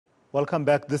Welcome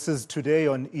back. This is Today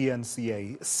on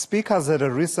eNCA. Speakers at a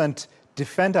recent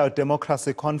Defend Our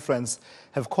Democracy conference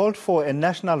have called for a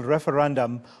national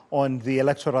referendum on the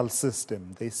electoral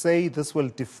system. They say this will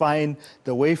define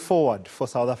the way forward for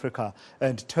South Africa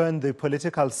and turn the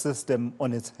political system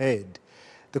on its head.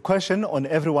 The question on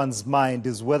everyone's mind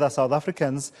is whether South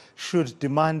Africans should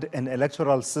demand an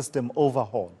electoral system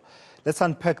overhaul. Let's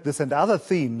unpack this and other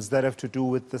themes that have to do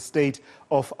with the state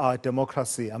of our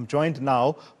democracy. I'm joined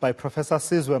now by Professor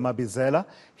Sizwe Mabizela.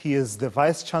 He is the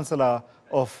Vice-Chancellor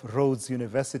of Rhodes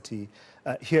University.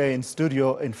 Here in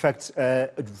studio, in fact,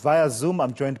 via Zoom,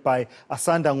 I'm joined by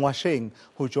Asanda Ngoasheng,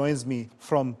 who joins me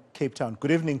from Cape Town.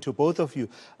 Good evening to both of you.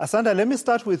 Asanda, let me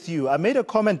start with you. I made a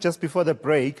comment just before the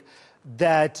break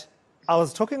that I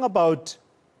was talking about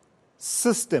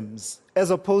systems as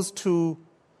opposed to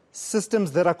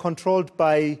systems that are controlled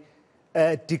by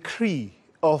a decree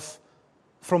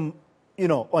from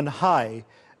on high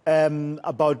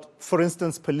about, for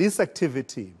instance, police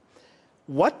activity.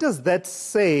 What does that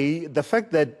say, the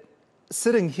fact that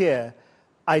sitting here,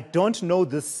 I don't know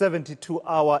this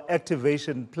 72-hour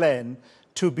activation plan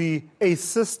to be a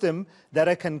system that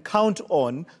I can count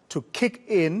on to kick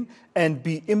in and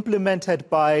be implemented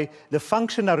by the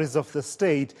functionaries of the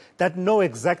state that know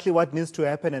exactly what needs to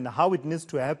happen and how it needs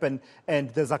to happen, and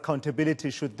there's accountability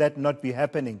should that not be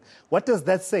happening. What does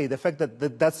that say, the fact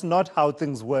that that's not how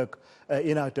things work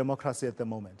in our democracy at the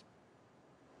moment?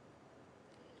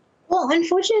 Well,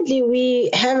 unfortunately,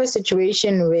 we have a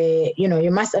situation where,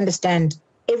 you must understand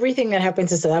everything that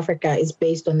happens in South Africa is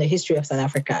based on the history of South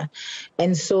Africa.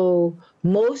 And so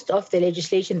most of the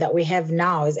legislation that we have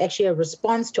now is actually a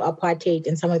response to apartheid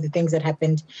and some of the things that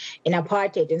happened in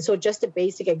apartheid. And so just a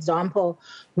basic example,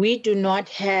 we do not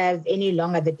have any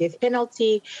longer the death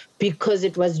penalty because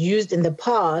it was used in the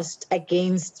past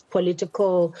against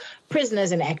political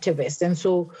prisoners and activists. And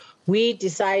so we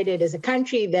decided as a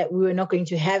country that we were not going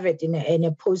to have it in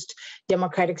a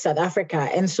post-democratic South Africa.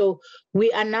 And so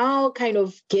we are now kind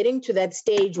of getting to that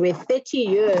stage where 30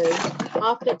 years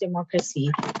after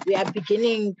democracy, we are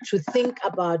beginning to think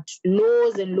about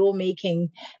laws and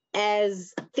lawmaking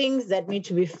as things that need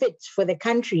to be fit for the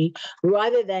country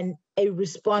rather than a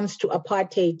response to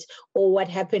apartheid or what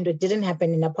happened or didn't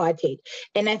happen in apartheid.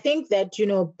 And I think that,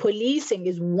 policing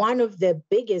is one of the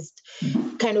biggest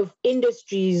kind of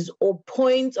industries or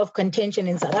points of contention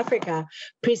in South Africa,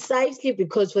 precisely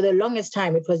because for the longest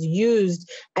time it was used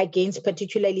against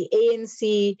particularly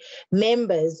ANC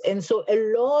members. And so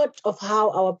a lot of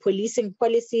how our policing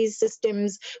policies,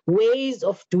 systems, ways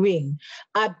of doing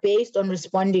are based on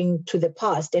responding to the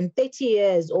past. And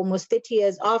almost 30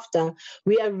 years after,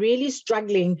 we are really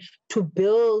struggling to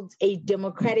build a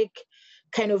democratic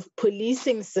kind of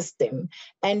policing system.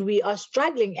 And we are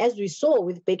struggling, as we saw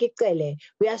with Bekele,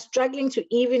 we are struggling to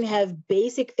even have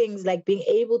basic things like being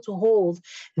able to hold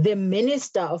the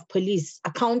Minister of Police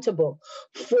accountable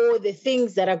for the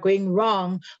things that are going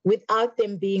wrong without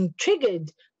them being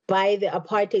triggered by the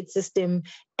apartheid system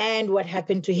and what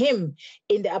happened to him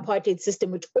in the apartheid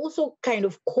system, which also kind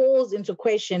of calls into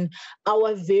question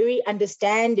our very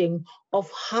understanding of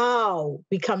how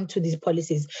we come to these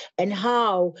policies and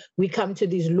how we come to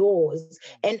these laws.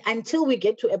 And until we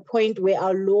get to a point where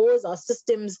our laws, our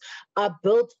systems are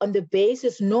built on the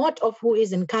basis not of who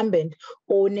is incumbent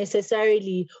or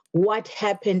necessarily what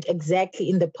happened exactly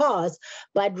in the past,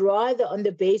 but rather on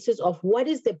the basis of what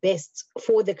is the best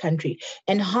for the country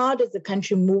and how does the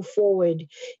country move forward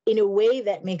in a way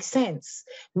that makes sense.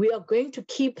 We are going to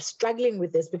keep struggling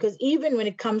with this because even when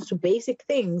it comes to basic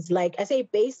things, like I say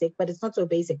basic, but it's not so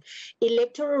basic,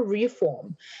 electoral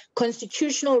reform,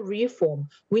 constitutional reform,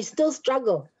 we still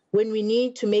struggle when we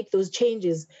need to make those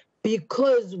changes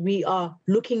because we are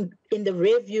looking in the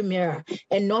rearview mirror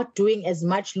and not doing as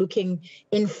much looking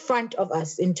in front of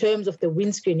us in terms of the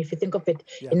windscreen, if you think of it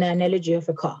in the analogy of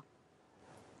a car.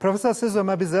 Professor Sizwe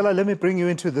Mabizela, let me bring you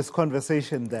into this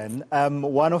conversation then.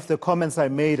 One of the comments I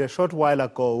made a short while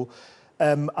ago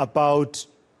about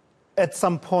at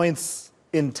some points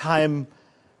in time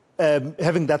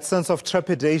having that sense of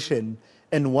trepidation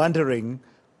and wondering,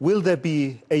 will there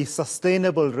be a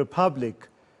sustainable republic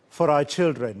for our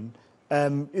children?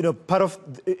 Part of,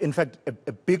 in fact,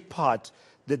 a big part,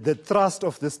 the thrust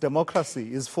of this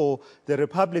democracy is for the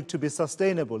republic to be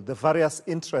sustainable, the various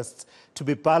interests to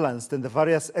be balanced, and the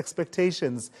various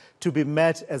expectations to be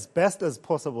met as best as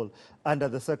possible under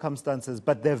the circumstances.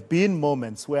 But there have been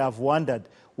moments where I've wondered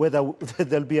whether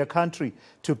there'll be a country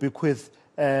to bequeath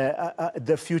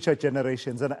the future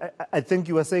generations. And I think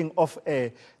you were saying off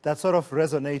air that sort of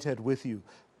resonated with you.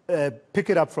 Pick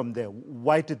it up from there.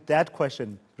 Why did that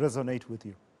question resonate with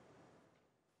you?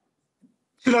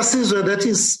 Thulasizwe, that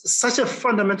is such a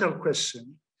fundamental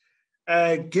question,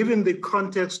 given the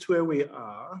context where we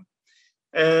are.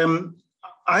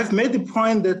 I've made the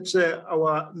point that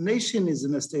our nation is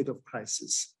in a state of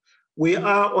crisis. We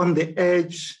are on the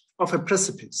edge of a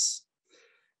precipice.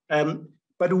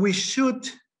 But we should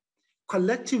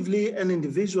collectively and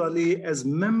individually, as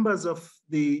members of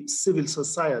the civil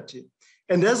society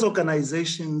and as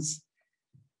organizations,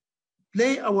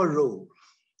 play our role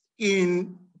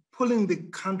in pulling the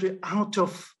country out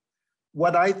of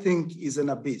what I think is an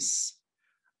abyss.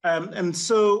 And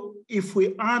so if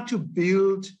we are to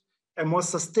build a more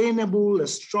sustainable, a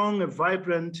strong, a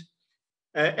vibrant,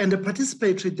 and a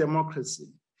participatory democracy,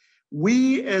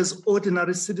 we as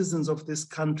ordinary citizens of this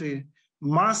country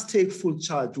must take full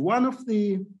charge. One of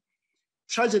the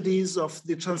tragedies of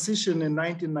the transition in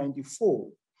 1994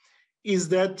 is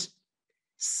that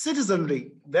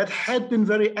citizenry that had been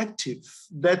very active,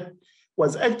 that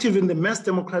was active in the mass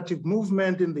democratic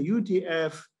movement, in the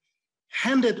UDF,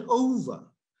 handed over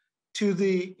to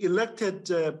the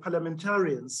elected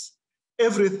parliamentarians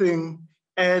everything,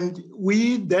 and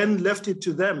we then left it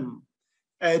to them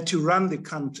to run the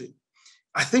country.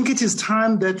 I think it is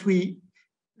time that we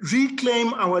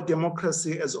reclaim our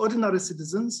democracy as ordinary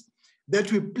citizens,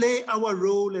 that we play our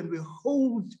role and we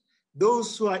hold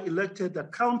those who are elected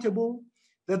accountable,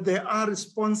 that they are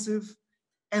responsive,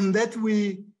 and that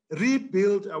we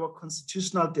rebuild our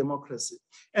constitutional democracy.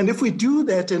 And if we do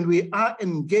that and we are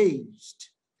engaged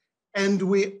and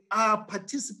we are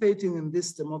participating in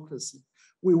this democracy,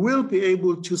 we will be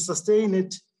able to sustain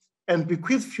it and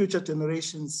bequeath future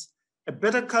generations a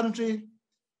better country,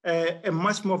 a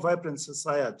much more vibrant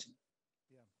society.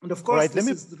 Yeah. And of course, this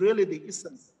is really the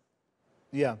essence.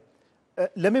 Yeah.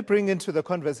 Let me bring into the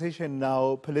conversation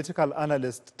now political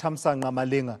analyst Thamsanqa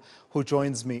Malinga, who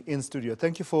joins me in studio.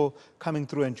 Thank you for coming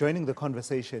through and joining the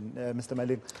conversation, Mr.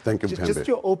 Malinga. Thank you, Just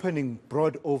your opening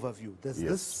broad overview. There's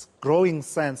this growing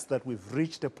sense that we've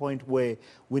reached a point where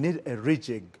we need a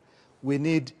rejig, we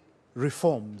need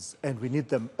reforms, and we need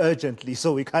them urgently.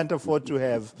 So we can't afford to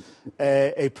have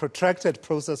a protracted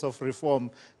process of reform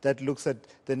that looks at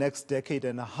the next decade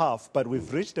and a half. But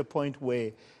we've reached a point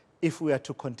where if we are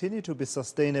to continue to be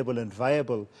sustainable and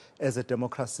viable as a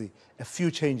democracy, a few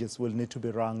changes will need to be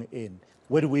rung in.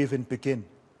 Where do we even begin?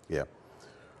 Yeah.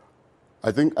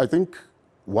 I think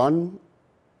one,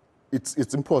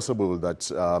 it's impossible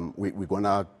that we're going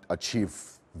to achieve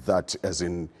that as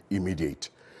in immediate.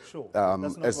 Sure,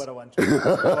 that's not what I want to do.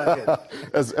 Go ahead.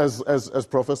 As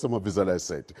Professor Mabizela has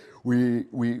said, we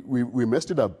messed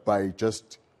it up by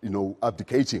just,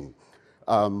 abdicating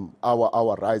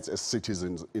our rights as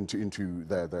citizens into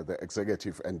the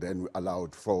executive, and then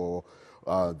allowed for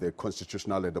the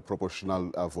constitutional and the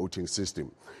proportional voting system.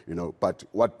 But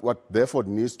what therefore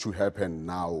needs to happen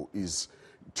now is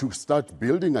to start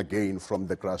building again from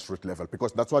the grassroots level,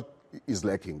 because that's what is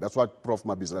lacking. That's what Prof.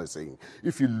 Mabizela is saying.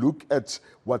 If you look at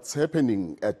what's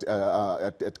happening at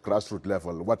grassroots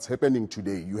level, what's happening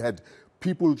today, you had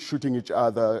people shooting each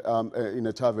other in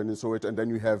a tavern in Soweto, and then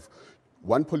you have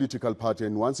one political party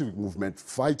and one civic movement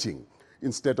fighting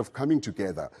instead of coming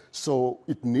together. So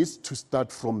it needs to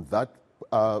start from that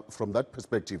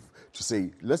perspective, to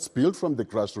say, let's build from the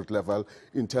grassroots level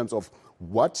in terms of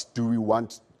what do we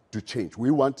want to change.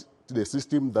 We want the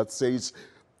system that says,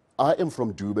 I am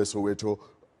from Dube, Soweto.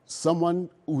 Someone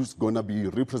who's going to be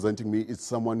representing me is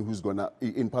someone who's going to,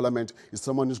 in parliament, is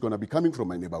someone who's going to be coming from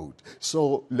my neighborhood.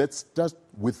 So let's start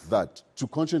with that, to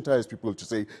conscientize people to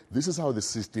say, this is how the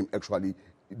system actually,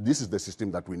 this is the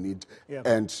system that we need,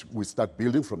 and we start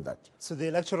building from that. So the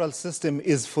electoral system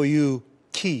is for you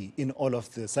key in all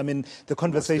of this. I mean, the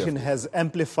conversation has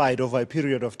amplified over a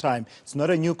period of time. It's not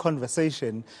a new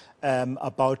conversation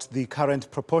about the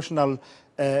current proportional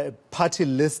party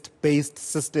list-based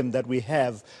system that we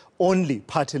have, only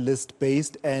party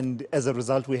list-based, and as a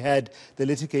result we had the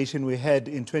litigation we had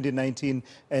in 2019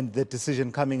 and the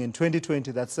decision coming in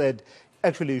 2020 that said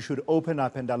actually you should open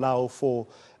up and allow for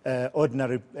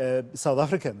ordinary South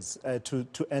Africans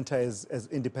to enter as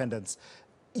independents.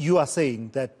 You are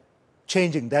saying that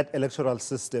changing that electoral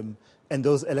system and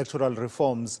those electoral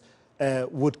reforms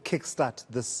would kickstart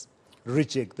this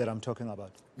rejig that I'm talking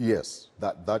about. Yes,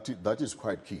 that is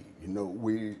quite key.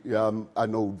 I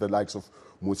know the likes of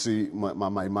Musi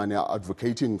Maimane are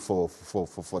advocating for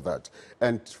that,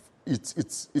 and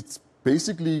it's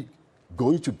basically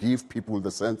going to give people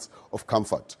the sense of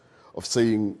comfort of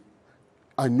saying,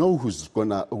 I know who's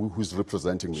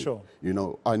representing me. Sure.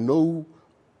 I know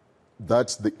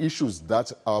that the issues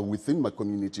that are within my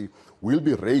community will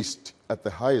be raised at the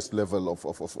highest level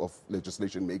of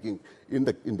legislation making in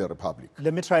the Republic.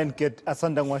 Let me try and get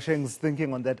Asanda Ngoasheng's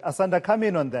thinking on that. Asanda, come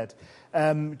in on that.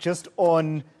 Just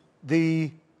on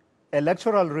the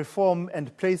electoral reform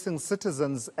and placing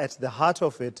citizens at the heart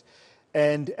of it,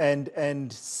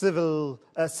 and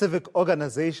civic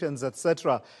organizations,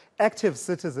 etc., active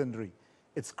citizenry.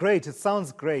 It's great. It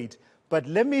sounds great. But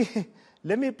let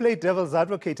me play devil's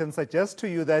advocate and suggest to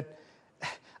you that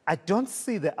I don't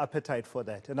see the appetite for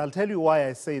that. And I'll tell you why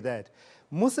I say that.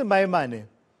 Mmusi Maimane,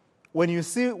 when you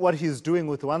see what he's doing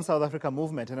with One South Africa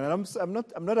movement, and I'm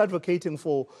not advocating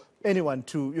for anyone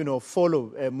to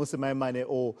follow Mmusi Maimane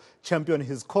or champion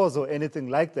his cause or anything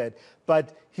like that,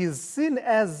 but he's seen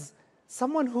as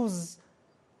someone who's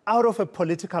out of a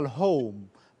political home,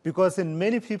 because in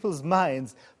many people's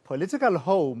minds, political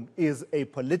home is a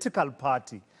political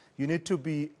party. You need to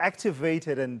be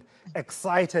activated and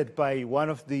excited by one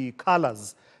of the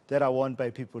colors that are worn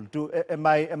by people. Am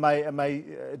I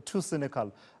too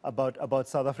cynical about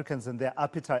South Africans and their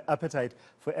appetite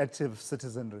for active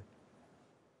citizenry?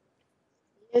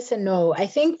 Yes and no. I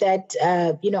think that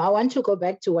I want to go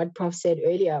back to what Prof said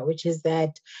earlier, which is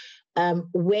that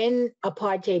when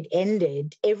apartheid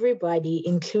ended, everybody,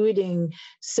 including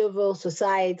civil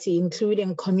society,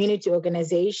 including community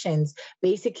organizations,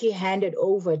 basically handed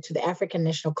over to the African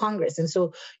National Congress. And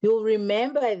so you'll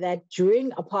remember that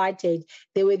during apartheid,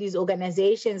 there were these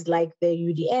organizations like the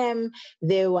UDM,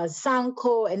 there was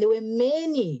SANCO, and there were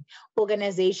many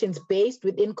organizations based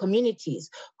within communities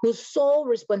whose sole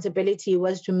responsibility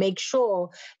was to make sure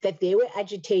that they were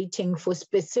agitating for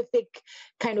specific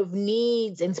kind of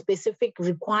needs and specific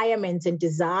requirements and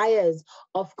desires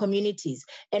of communities.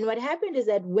 And what happened is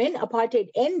that when apartheid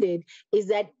ended, is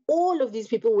that all of these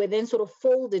people were then sort of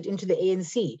folded into the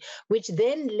ANC, which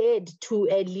then led to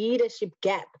a leadership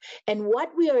gap. And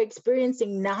what we are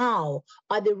experiencing now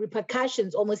are the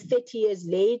repercussions almost 30 years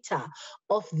later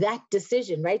of that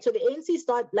decision, right? So the ANC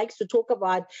likes to talk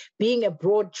about being a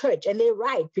broad church, and they're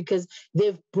right, because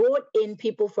they've brought in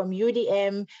people from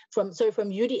UDF,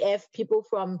 people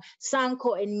from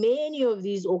SANCO, and many of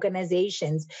these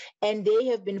organizations, and they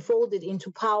have been folded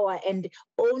into power and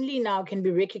only now can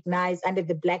be recognized under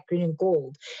the black, green, and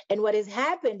gold. And what has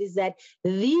happened is that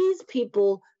these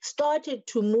people started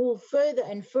to move further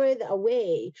and further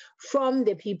away from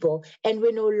the people, and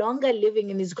we're no longer living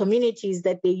in these communities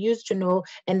that they used to know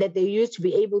and that they used to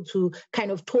be able to kind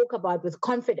of talk about with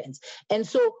confidence. And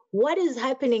so what is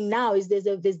happening now is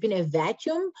there's been a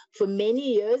vacuum for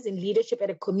many years in leadership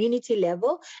at a community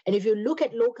level. And if you look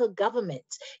at local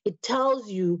governments, it tells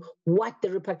you what the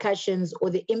repercussions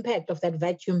or the impact of that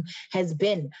vacuum has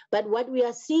been. But what we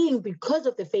are seeing because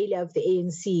of the failure of the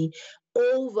ANC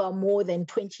over more than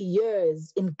 20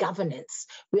 years in governance,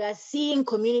 we are seeing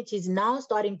communities now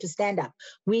starting to stand up.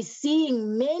 We're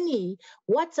seeing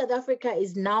what South Africa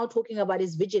is now talking about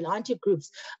is vigilante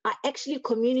groups, are actually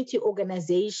community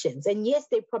organizations. And yes,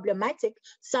 they're problematic,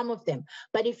 some of them.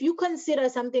 But if you consider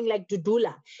something like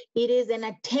Dudula, it is an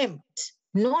attempt,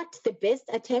 not the best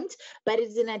attempt, but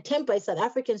it's an attempt by South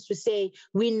Africans to say,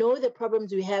 we know the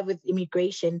problems we have with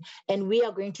immigration, and we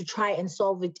are going to try and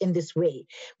solve it in this way.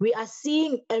 We are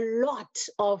seeing a lot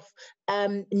of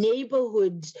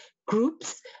neighborhood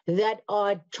groups that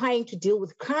are trying to deal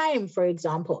with crime, for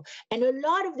example. And a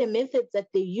lot of the methods that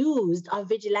they used are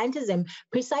vigilantism,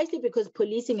 precisely because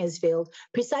policing has failed,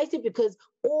 precisely because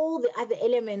all the other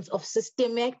elements of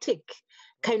systematic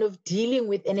kind of dealing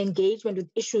with and engagement with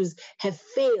issues have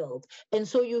failed. And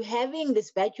so you're having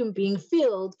this vacuum being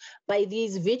filled by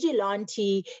these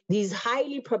vigilante, these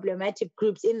highly problematic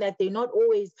groups, in that they're not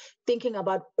always thinking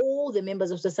about all the members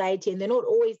of society, and they're not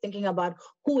always thinking about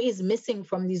who is missing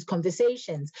from these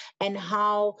conversations and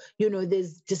how,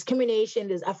 there's discrimination,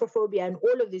 there's Afrophobia, and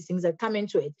all of these things that come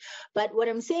into it. But what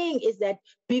I'm saying is that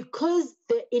because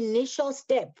the initial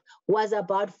step was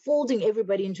about folding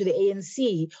everybody into the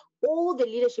ANC, all the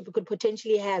leadership we could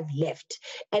potentially have left.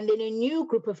 And then a new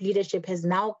group of leadership has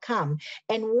now come.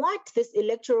 And what this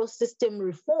electoral system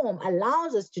reform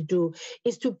allows us to do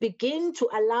is to begin to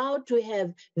allow to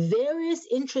have various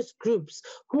interest groups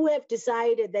who have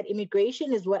decided that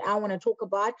immigration is what I want to talk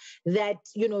about, that,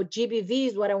 GBV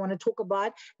is what I want to talk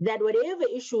about, that whatever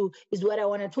issue is what I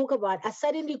want to talk about, are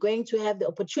suddenly going to have the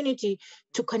opportunity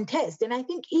to contest. And I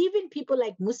think even people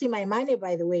like Mmusi Maimane,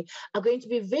 by the way, are going to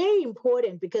be very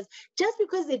important, because Just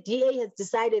because the DA has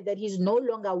decided that he's no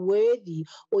longer worthy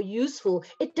or useful,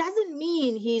 it doesn't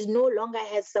mean he no longer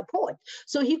has support.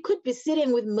 So he could be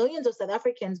sitting with millions of South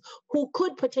Africans who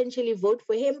could potentially vote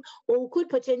for him, or who could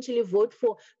potentially vote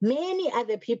for many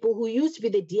other people who used to be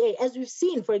the DA, as we've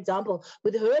seen, for example,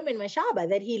 with Herman Mashaba,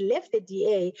 that he left the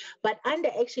DA, but under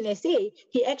Action SA,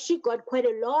 he actually got quite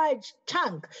a large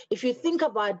chunk. If you think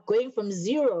about going from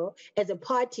zero as a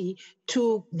party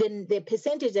to then the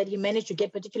percentage that he managed to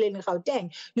get, particularly in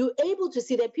Gauteng, you're able to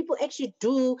see that people actually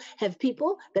do have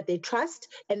people that they trust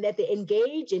and that they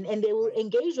engage in, and they will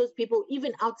engage those people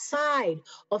even outside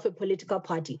of a political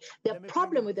party. The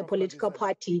problem with the political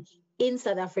party in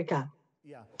South Africa.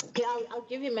 Yeah. Okay, I'll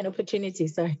give him an opportunity,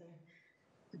 sorry.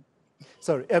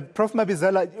 Sorry, Prof.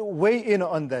 Mabizela, weigh in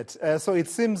on that. So it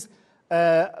seems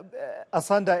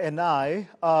Asanda and I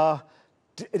are,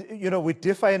 we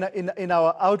differ in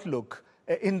our outlook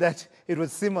in that it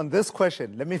would seem on this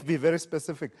question, let me be very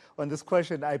specific on this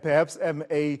question, I perhaps am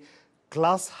a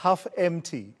glass half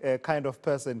empty kind of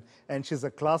person, and she's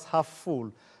a glass half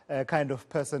full kind of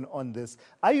person on this.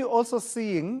 Are you also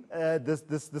seeing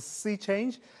this sea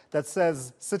change that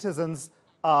says citizens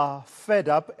are fed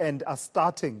up and are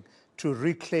starting to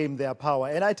reclaim their power?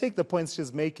 And I take the points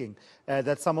she's making,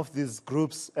 that some of these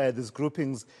groups, these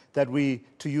groupings that we,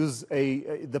 to use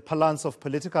the parlance of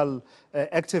political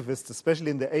activists,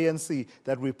 especially in the ANC,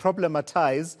 that we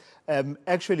problematize,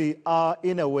 actually are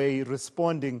in a way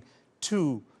responding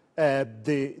to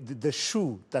the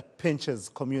shoe that pinches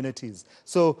communities.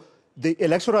 So the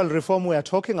electoral reform we are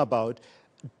talking about,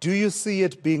 do you see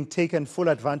it being taken full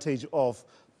advantage of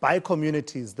by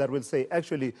communities that will say,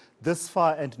 actually, this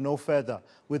far and no further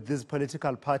with these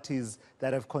political parties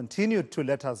that have continued to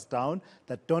let us down,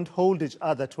 that don't hold each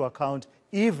other to account,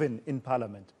 even in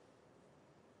Parliament?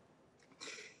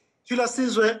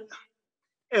 Thulasizwe,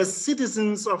 as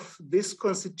citizens of this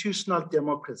constitutional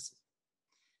democracy,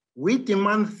 we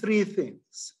demand three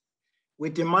things. We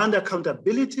demand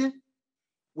accountability,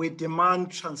 we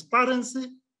demand transparency,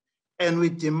 and we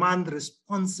demand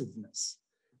responsiveness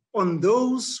on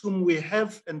those whom we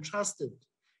have entrusted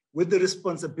with the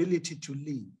responsibility to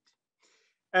lead.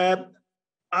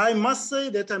 I must say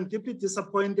that I'm deeply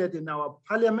disappointed in our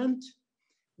parliament,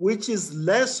 which is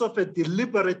less of a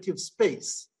deliberative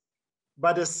space,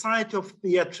 but a site of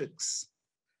theatrics.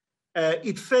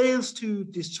 It fails to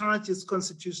discharge its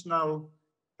constitutional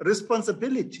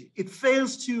responsibility. It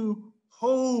fails to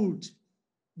hold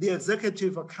the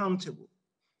executive accountable.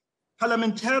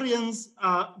 Parliamentarians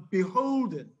are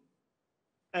beholden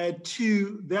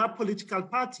to their political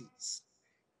parties,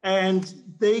 and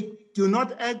they do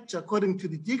not act according to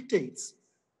the dictates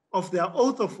of their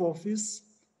oath of office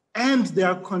and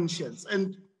their conscience.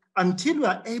 And until we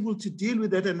are able to deal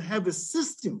with that and have a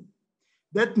system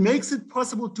that makes it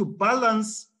possible to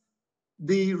balance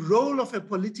the role of a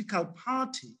political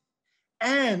party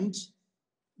and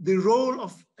the role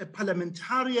of a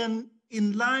parliamentarian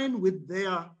in line with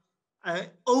their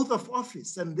oath of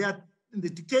office and the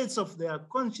dictates of their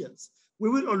conscience, we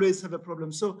will always have a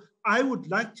problem. So I would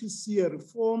like to see a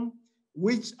reform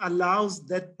which allows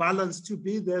that balance to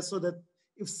be there, so that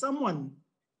if someone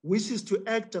wishes to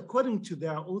act according to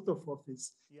their oath of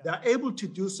office, they're able to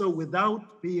do so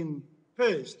without being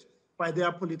purged by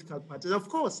their political parties. Of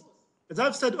course, as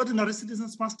I've said, ordinary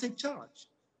citizens must take charge.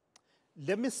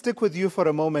 Let me stick with you for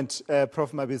a moment,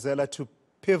 Prof. Mabizela, to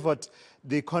pivot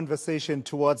the conversation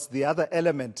towards the other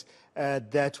element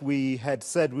that we had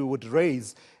said we would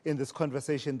raise in this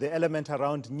conversation, the element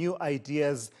around new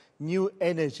ideas, new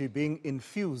energy being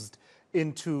infused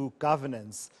into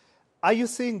governance. Are you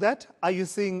seeing that? Are you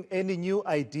seeing any new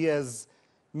ideas,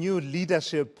 new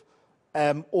leadership,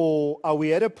 or are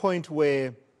we at a point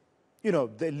where,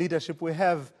 the leadership we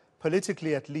have,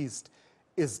 politically at least,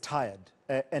 is tired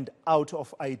and out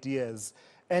of ideas?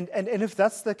 And if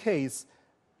that's the case,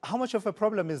 how much of a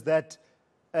problem is that?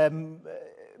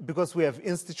 Because we have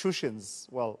institutions,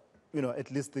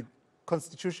 at least the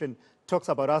Constitution talks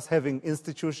about us having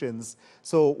institutions.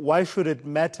 So why should it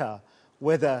matter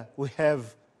whether we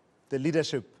have the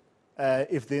leadership?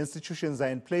 If the institutions are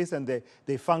in place and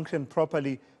they function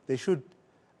properly, they should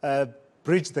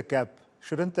bridge the gap,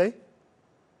 shouldn't they?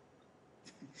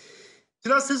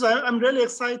 I'm really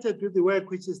excited with the work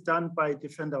which is done by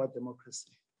Defend Our Democracy.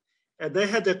 They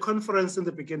had a conference in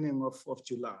the beginning of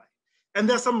July. And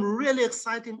there are some really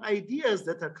exciting ideas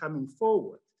that are coming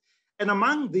forward. And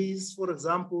among these, for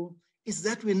example, is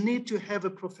that we need to have a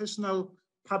professional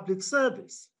public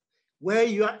service where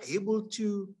you are able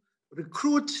to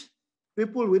recruit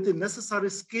people with the necessary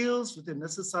skills, with the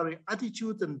necessary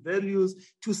attitude and values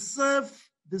to serve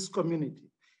this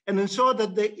community. and ensure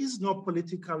that there is no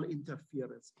political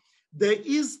interference. There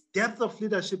is depth of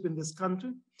leadership in this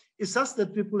country. It's just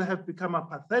that people have become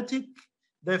apathetic,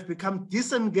 they've become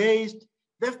disengaged,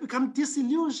 they've become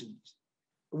disillusioned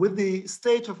with the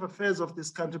state of affairs of this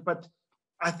country. But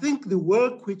I think the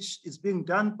work which is being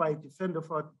done by Defender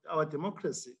of our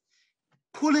Democracy,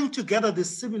 pulling together the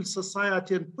civil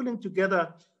society and pulling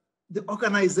together the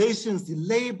organizations, the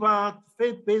labor,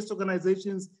 faith-based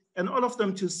organizations, and all of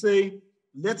them to say,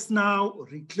 let's now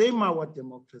reclaim our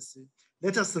democracy,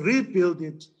 let us rebuild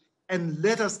it, and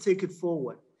let us take it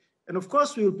forward. And of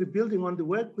course, we will be building on the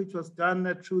work which was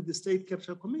done through the State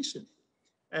Capture Commission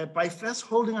by first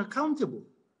holding accountable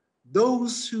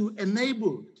those who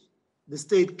enabled the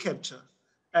state capture.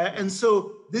 And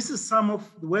so this is some of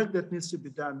the work that needs to be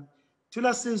done.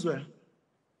 Thulasizwe,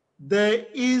 there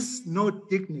is no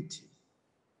dignity,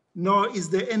 nor is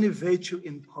there any virtue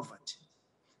in poverty.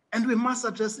 And we must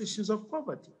address issues of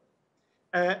poverty.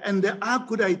 And there are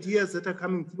good ideas that are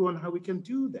coming through on how we can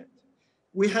do that.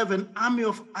 We have an army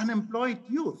of unemployed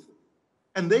youth,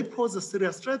 and they pose a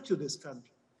serious threat to this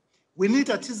country. We need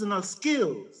artisanal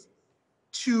skills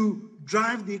to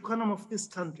drive the economy of this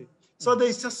country. So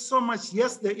there's just so much.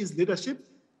 Yes, there is leadership,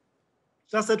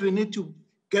 just that we need to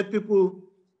get people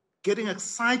getting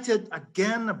excited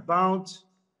again about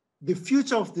the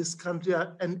future of this country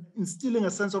and instilling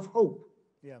a sense of hope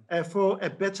for a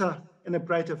better and a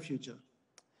brighter future.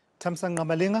 Thamsanqa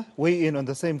Malinga, weigh in on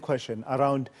the same question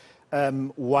around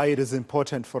why it is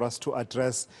important for us to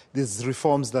address these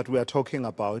reforms that we are talking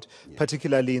about,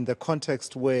 particularly in the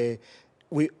context where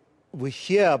we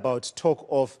hear about talk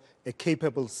of a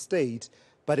capable state,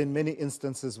 but in many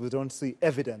instances we don't see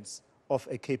evidence of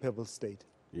a capable state.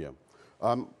 Yeah,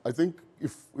 I think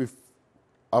if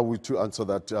I were to answer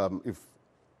that,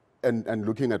 and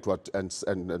looking at what and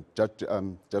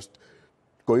just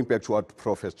going back to what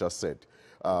Prof has just said,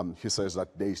 he says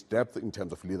that there is depth in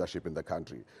terms of leadership in the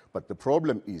country, but the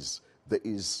problem is there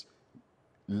is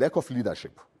lack of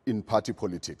leadership in party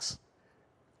politics.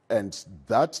 And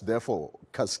that, therefore,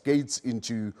 cascades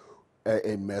into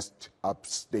a messed up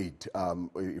state.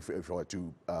 If I were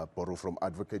to borrow from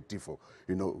Advocate Tifo,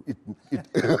 you know,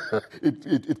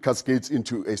 it cascades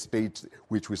into a state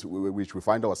which we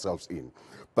find ourselves in.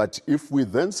 But if we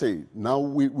then say, now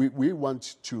we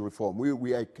want to reform,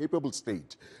 we are a capable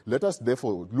state, let us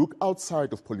therefore look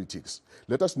outside of politics.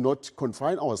 Let us not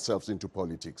confine ourselves into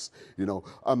politics. You know,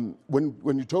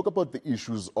 when you talk about the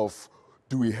issues of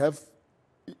do we have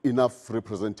enough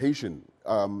representation,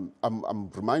 I'm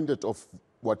reminded of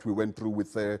what we went through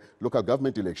with the local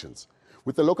government elections.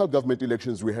 With the local government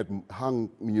elections, we had hung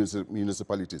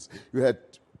municipalities. You had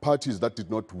parties that did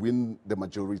not win the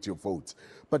majority of votes.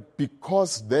 But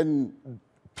because then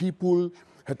people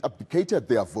had abdicated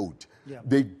their vote,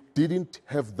 they didn't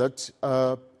have that,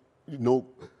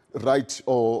 right,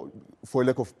 or for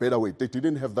lack of better word, they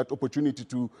didn't have that opportunity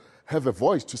to have a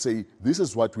voice to say, this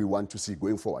is what we want to see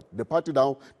going forward. The party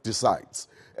now decides.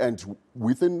 And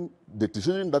within the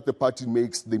decision that the party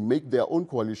makes, they make their own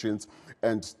coalitions,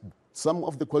 and some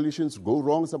of the coalitions go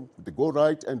wrong, some they go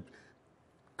right, and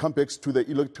come back to the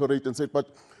electorate and say,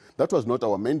 but that was not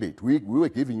our mandate. We were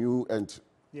giving you, and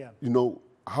you know,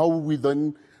 how we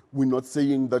then, we're not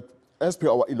saying that as per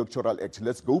our electoral act,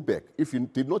 let's go back. If you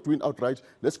did not win outright,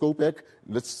 let's go back.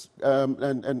 Let's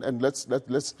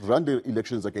let's run the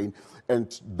elections again,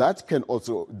 and that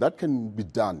can be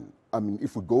done. I mean,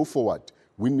 if we go forward,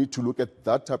 we need to look at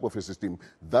that type of a system.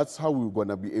 That's how we're going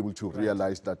to be able to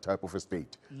realize that type of a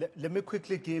state. Let me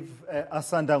quickly give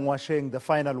Asanda Ngoasheng the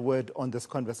final word on this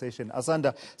conversation.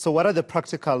 Asanda, so what are the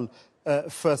practical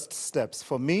first steps?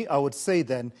 For me, I would say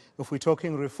then, if we're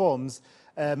talking reforms,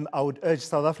 I would urge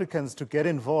South Africans to get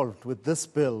involved with this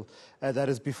bill that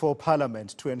is before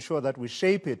Parliament to ensure that we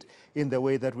shape it in the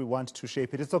way that we want to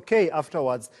shape it. It's okay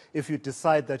afterwards if you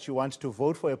decide that you want to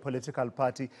vote for a political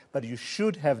party, but you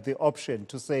should have the option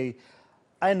to say,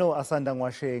 I know Asanda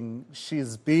Ngoasheng,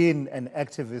 she's been an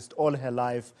activist all her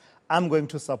life. I'm going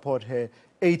to support her.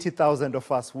 80,000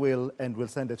 of us will, and we'll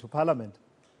send her to Parliament.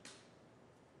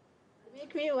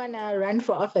 Me want to run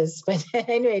for office, but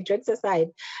anyway, jokes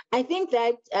aside, I think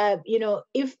that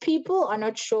if people are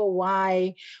not sure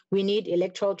why we need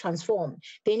electoral transform,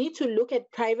 they need to look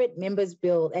at private members'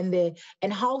 bill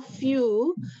and how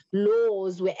few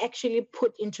laws were actually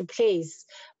put into place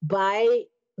by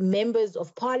members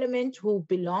of parliament who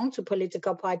belong to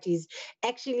political parties,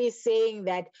 actually saying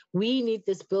that we need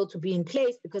this bill to be in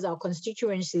place because our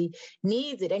constituency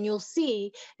needs it. And you'll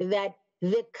see that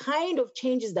the kind of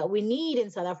changes that we need in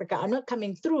South Africa are not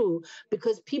coming through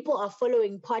because people are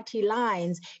following party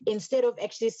lines instead of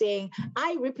actually saying,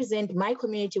 I represent my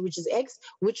community, which is X,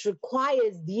 which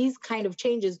requires these kind of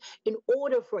changes in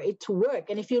order for it to work.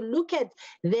 And if you look at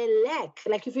the lack,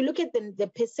 like if you look at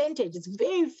the percentage, it's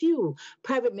very few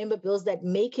private member bills that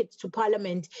make it to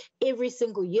Parliament every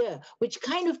single year, which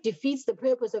kind of defeats the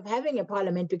purpose of having a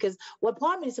Parliament, because what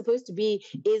Parliament is supposed to be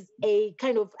is a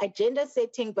kind of agenda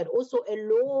setting, but also a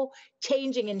law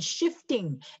changing and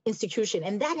shifting institution.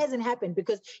 And that hasn't happened,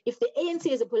 because if the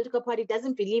ANC as a political party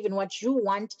doesn't believe in what you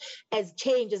want as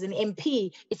change as an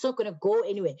MP, it's not going to go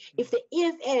anywhere. If the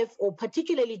EFF, or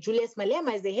particularly Julius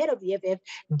Malema as the head of the EFF,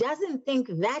 doesn't think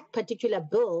that particular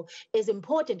bill is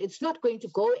important, it's not going to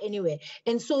go anywhere.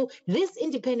 And so this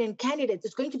independent candidate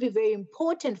is going to be very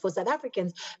important for South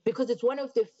Africans, because it's one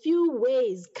of the few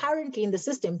ways currently in the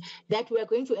system that we are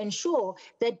going to ensure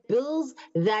that bills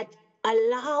that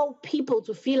allow people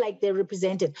to feel like they're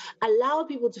represented, allow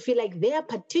people to feel like their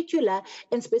particular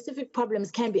and specific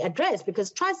problems can be addressed.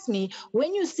 Because trust me,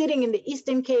 when you're sitting in the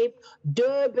Eastern Cape,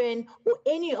 Durban, or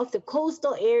any of the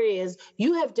coastal areas,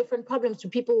 you have different problems to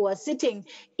people who are sitting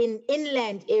in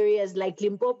inland areas like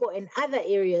Limpopo and other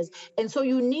areas. And so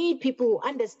you need people who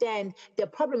understand the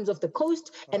problems of the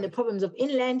coast and the problems of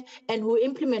inland, and who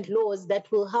implement laws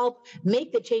that will help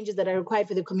make the changes that are required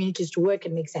for the communities to work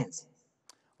and make sense.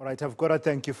 All right, I've got to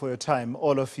thank you for your time,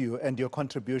 all of you, and your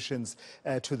contributions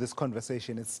to this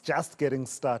conversation. It's just getting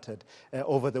started.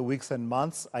 Over the weeks and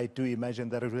months, I do imagine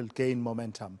that it will gain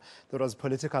momentum. There was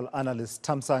political analyst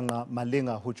Thamsanqa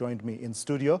Malinga who joined me in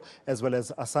studio, as well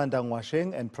as Asanda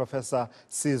Ngoasheng and Professor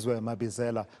Sizwe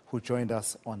Mabizela who joined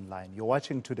us online. You're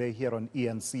watching today here on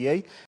eNCA.